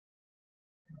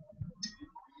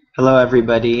Hello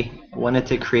everybody. I wanted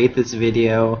to create this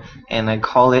video and I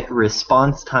call it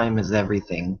Response Time is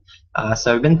Everything.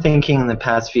 So I've been thinking in the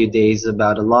past few days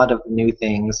about a lot of new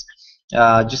things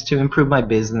just to improve my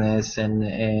business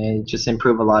and just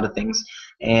improve a lot of things.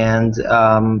 And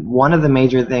one of the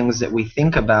major things that we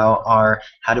think about are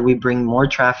how do we bring more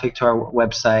traffic to our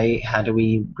website, how do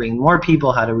we bring more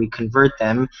people, how do we convert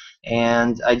them.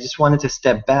 And I just wanted to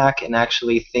step back and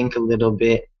actually think a little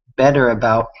bit better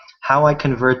about how I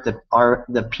convert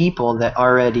the people that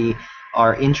already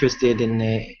are interested in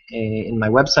my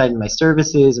website, in my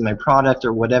services, in my product,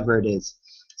 or whatever it is.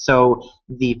 So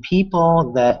the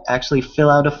people that actually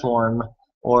fill out a form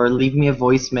or leave me a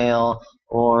voicemail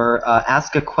or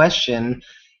ask a question,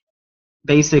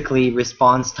 basically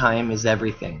response time is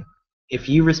everything. If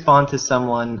you respond to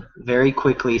someone very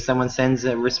quickly, someone sends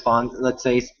a response, let's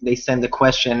say they send a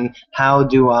question, how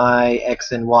do I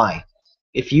X and Y?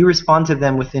 If you respond to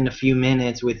them within a few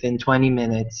minutes, within 20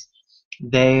 minutes,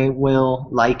 they will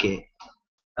like it.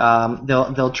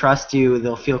 They'll trust you.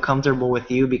 They'll feel comfortable with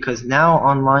you because now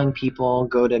online people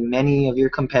go to many of your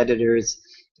competitors,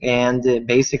 and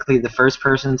basically the first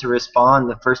person to respond,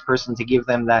 the first person to give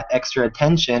them that extra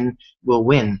attention will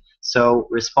win. So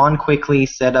respond quickly,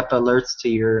 set up alerts to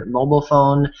your mobile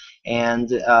phone, and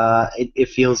it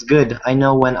feels good. I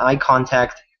know when I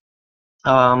contact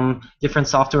different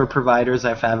software providers.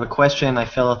 If I have a question, I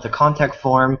fill out the contact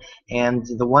form, and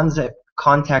the ones that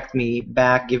contact me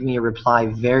back, give me a reply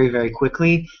very, very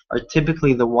quickly, are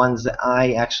typically the ones that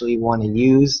I actually want to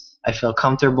use. I feel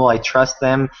comfortable, I trust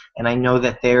them, and I know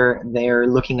that they're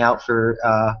looking out for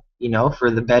for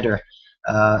the better.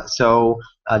 So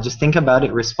just think about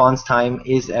it. Response time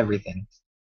is everything.